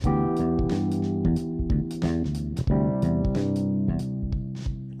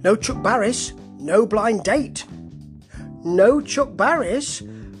No Chuck Barris, no Blind Date. No Chuck Barris,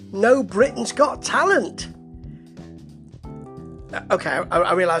 no Britain's Got Talent. Okay,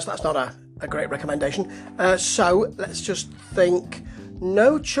 I realise that's not a great recommendation. So let's just think.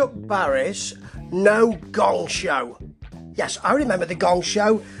 No Chuck Barris, no Gong Show. Yes, I remember the Gong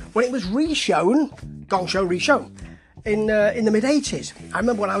Show when it was reshown, Gong Show reshown, in the mid-80s. I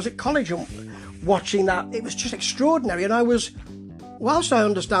remember when I was at college and watching that. It was just extraordinary. And whilst I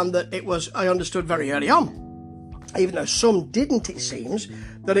understand that I understood very early on, even though some didn't, it seems,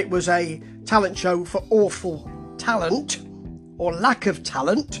 that it was a talent show for awful talent, or lack of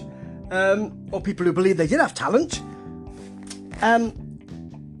talent, or people who believe they did have talent.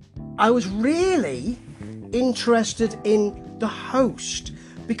 I was really interested in the host,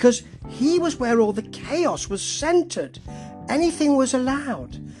 because he was where all the chaos was centred. Anything was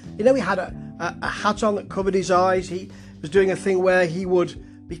allowed. You know, he had a hat on that covered his eyes. He was doing a thing where he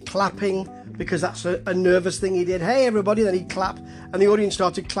would be clapping, because that's a nervous thing he did. Hey, everybody, then he'd clap, and the audience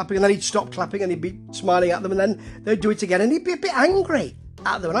started clapping, and then he'd stop clapping, and he'd be smiling at them, and then they'd do it again, and he'd be a bit angry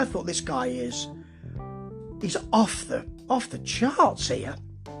at them. And I thought, this guy he's off the charts here.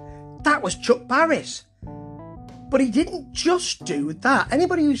 That was Chuck Barris. But he didn't just do that.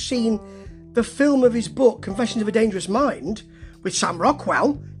 Anybody who's seen the film of his book, Confessions of a Dangerous Mind, with Sam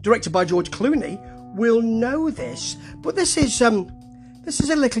Rockwell, directed by George Clooney, will know this. But this is a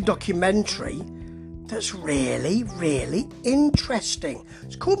little documentary that's really, really interesting.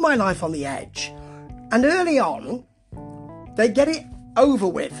 It's called My Life on the Edge. And early on, they get it over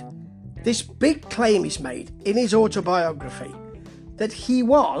with. This big claim is made in his autobiography that he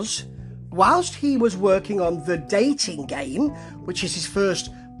was, whilst he was working on The Dating Game, which is his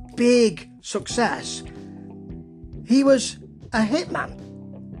first big success, he was a hitman,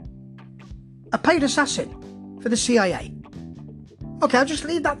 a paid assassin for the CIA. Okay, I'll just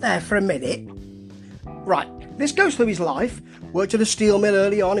leave that there for a minute. Right, this goes through his life. Worked at a steel mill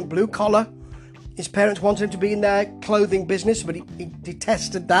early on in blue collar. His parents wanted him to be in their clothing business, but he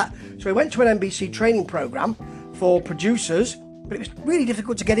detested that. So he went to an NBC training programme for producers, but it was really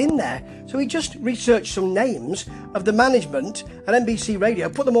difficult to get in there. So he just researched some names of the management at NBC Radio,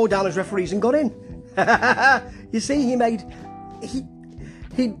 put them all down as referees and got in. You see,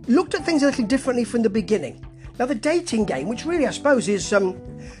 he looked at things a little differently from the beginning. Now, The Dating Game, which really, I suppose, is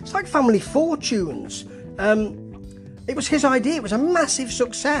it's like Family Fortunes. It was his idea. It was a massive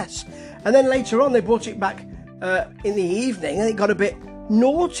success. And then later on, they brought it back in the evening, and it got a bit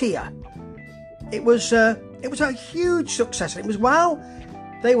naughtier. It was a huge success. And it was while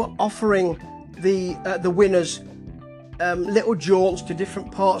they were offering the winners little jaunts to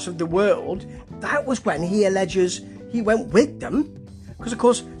different parts of the world, that was when he alleges he went with them. Because, of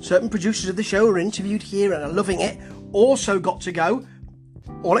course, certain producers of the show were interviewed here and are loving it, also got to go,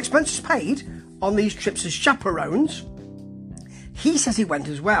 all expenses paid, on these trips as chaperones. He says he went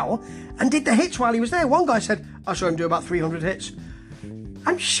as well and did the hits while he was there. One guy said, I saw him do about 300 hits.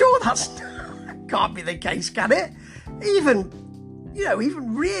 I'm sure that can't be the case, can it? Even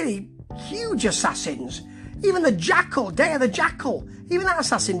really huge assassins. Even the Jackal, Day of the Jackal, even that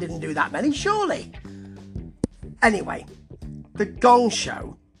assassin didn't do that many, surely. Anyway, the Gong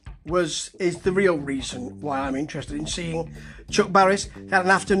Show is the real reason why I'm interested in seeing Chuck Barris. They had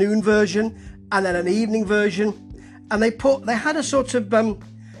an afternoon version and then an evening version. And they had a sort of,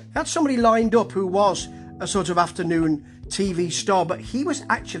 had somebody lined up who was a sort of afternoon TV star, but he was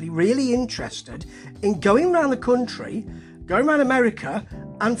actually really interested in going around the country, going around America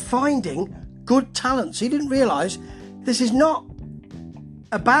and finding good talents. He didn't realise this is not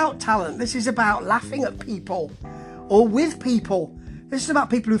about talent. This is about laughing at people or with people. This is about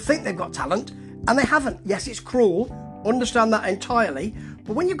people who think they've got talent and they haven't. Yes, it's cruel. Understand that entirely.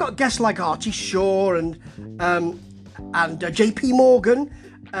 But when you've got guests like Artie Shaw and JP Morgan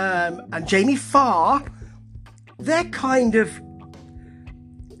and Jamie Farr, they're kind of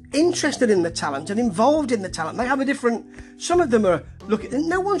interested in the talent and involved in the talent. They have a different, some of them are looking,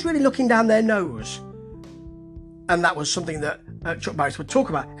 no one's really looking down their nose. And that was something that Chuck Barris would talk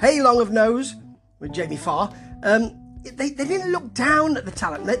about. Hey, long of nose, with Jamie Farr. They didn't look down at the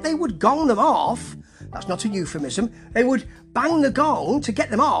talent. They would gong them off. That's not a euphemism. They would bang the gong to get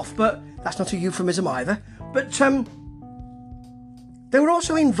them off, but that's not a euphemism either. But they were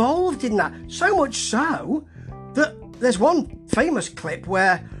also involved in that. So much so that there's one famous clip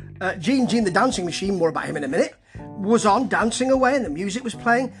where Gene the Dancing Machine, more about him in a minute, was on dancing away and the music was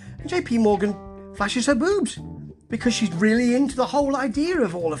playing, and JP Morgan flashes her boobs because she's really into the whole idea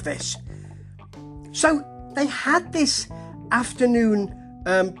of all of this. So they had this afternoon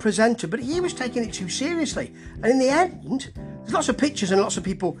presenter, but he was taking it too seriously. And in the end, there's lots of pictures and lots of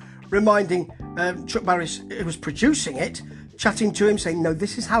people reminding Chuck Barris, who was producing it, chatting to him, saying, no,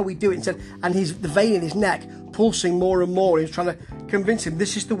 this is how we do it. And the vein in his neck pulsing more and more. He was trying to convince him,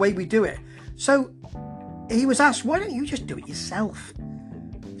 this is the way we do it. So he was asked, why don't you just do it yourself?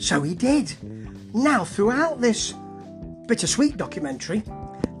 So he did. Now, throughout this bittersweet documentary,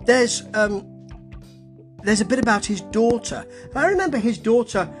 there's a bit about his daughter. And I remember his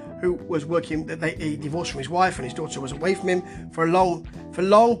daughter, who was working, he divorced from his wife, and his daughter was away from him for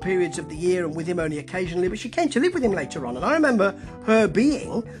long periods of the year and with him only occasionally, but she came to live with him later on. And I remember her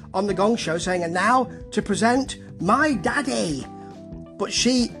being on the Gong Show saying, and now to present my daddy. But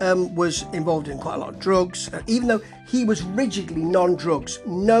she was involved in quite a lot of drugs, even though he was rigidly non-drugs,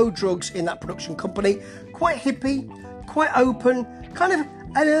 no drugs in that production company. Quite hippie, quite open, kind of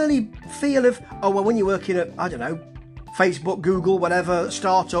an early feel of, oh, well, when you're working at, I don't know, Facebook, Google, whatever,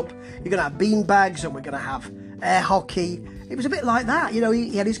 startup, you're going to have bean bags and we're going to have air hockey. It was a bit like that, you know.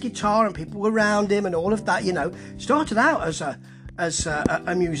 He had his guitar and people were around him and all of that, you know. Started out as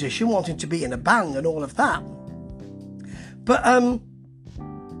a musician, wanting to be in a band and all of that. But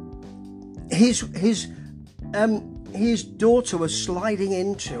his daughter was sliding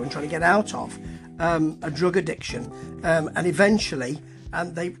into and trying to get out of a drug addiction, and eventually,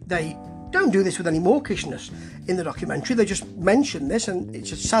 and they don't do this with any mawkishness in the documentary. They just mention this, and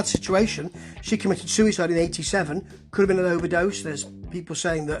it's a sad situation. She committed suicide in '87. Could have been an overdose. There's people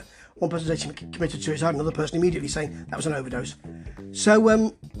saying that one person said she committed suicide, another person immediately saying that was an overdose. So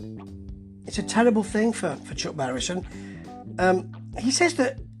it's a terrible thing for Chuck Barris. And he says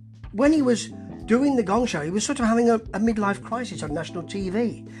that when he was doing the Gong Show, he was sort of having a midlife crisis on national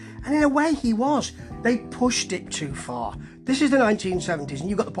TV. And in a way he was. They pushed it too far. This is the 1970s, and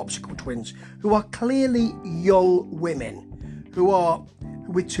you've got the Popsicle Twins, who are clearly young women, who are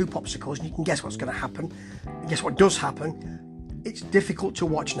with two popsicles, and you can guess what's going to happen. And guess what does happen? It's difficult to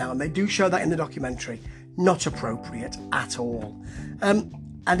watch now, and they do show that in the documentary. Not appropriate at all. And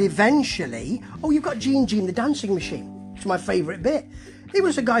eventually, you've got Gene the dancing machine. It's my favourite bit. He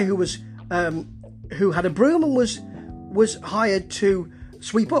was a guy who was who had a broom and was hired to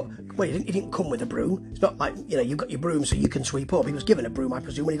sweep up. Well, he didn't come with a broom. It's not like, you know, you've got your broom so you can sweep up. He was given a broom, I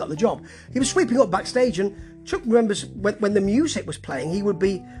presume, when he got the job. He was sweeping up backstage, and Chuck remembers when the music was playing, he would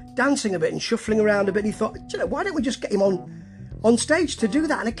be dancing a bit and shuffling around a bit. And he thought, you know, why don't we just get him on stage to do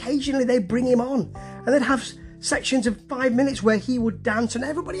that? And occasionally they'd bring him on, and they'd have sections of 5 minutes where he would dance and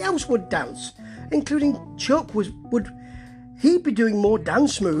everybody else would dance, including Chuck he'd be doing more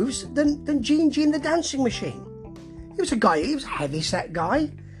dance moves than Gene the dancing machine. He was a heavy-set guy,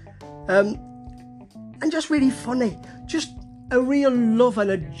 and just really funny. Just a real love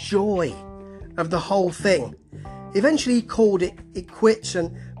and a joy of the whole thing. Eventually he called it quits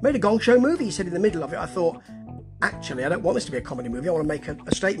and made a Gong Show movie. He said in the middle of it, I thought, actually, I don't want this to be a comedy movie. I want to make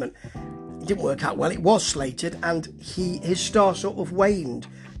a statement. It didn't work out well. It was slated, and his star sort of waned.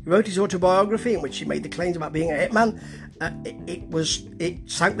 He wrote his autobiography in which he made the claims about being a hitman. It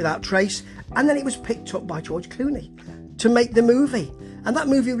sank without trace, and then it was picked up by George Clooney to make the movie, and that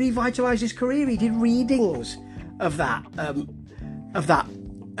movie revitalised his career. He did readings of that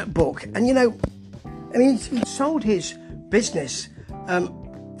book, and you know, I mean, he sold his business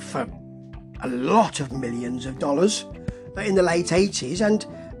for a lot of millions of dollars in the late 80s,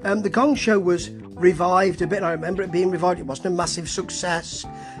 and the Gong Show was revived a bit. I remember it being revived. It wasn't a massive success,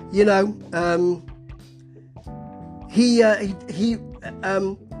 you know. He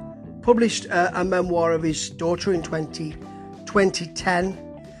published a memoir of his daughter in 2010,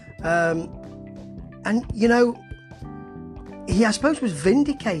 and you know, he, I suppose, was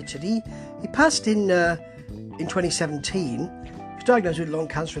vindicated. He passed in 2017. He was diagnosed with lung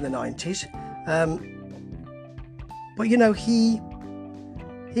cancer in the 90s, but you know, he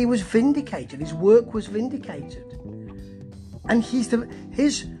was vindicated. His work was vindicated, and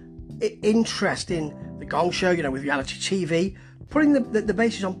his interest in the Gong Show, you know, with reality TV, putting the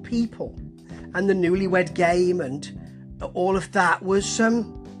basis on people and the newlywed game and all of that was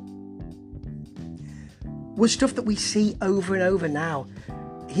stuff that we see over and over now.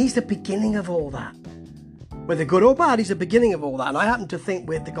 He's the beginning of all that. Whether good or bad, he's the beginning of all that. And I happen to think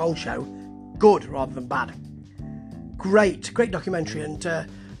with the Gong Show, good rather than bad. Great documentary, and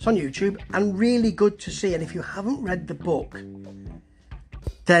it's on YouTube, and really good to see. And if you haven't read the book,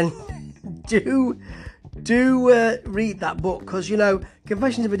 then do read that book, because you know,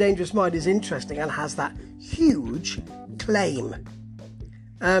 Confessions of a Dangerous Mind is interesting and has that huge claim.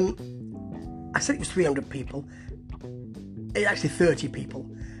 I said it was 300 people. It's actually 30 people.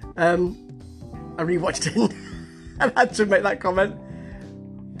 I rewatched it and I had to make that comment.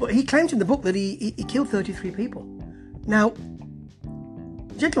 But he claims in the book that he killed 33 people. Now,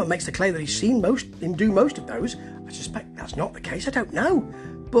 the gentleman makes the claim that he's seen him do most of those. I suspect that's not the case. I don't know,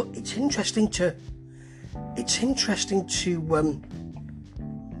 but it's interesting to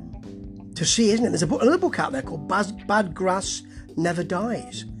see, isn't it? There's another book out there called Bad Grass Never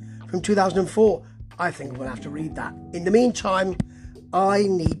Dies from 2004. I think I'm going to have to read that. In the meantime, I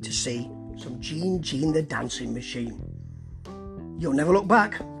need to see some Gene the Dancing Machine. You'll never look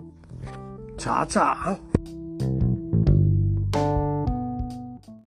back. Ta-ta.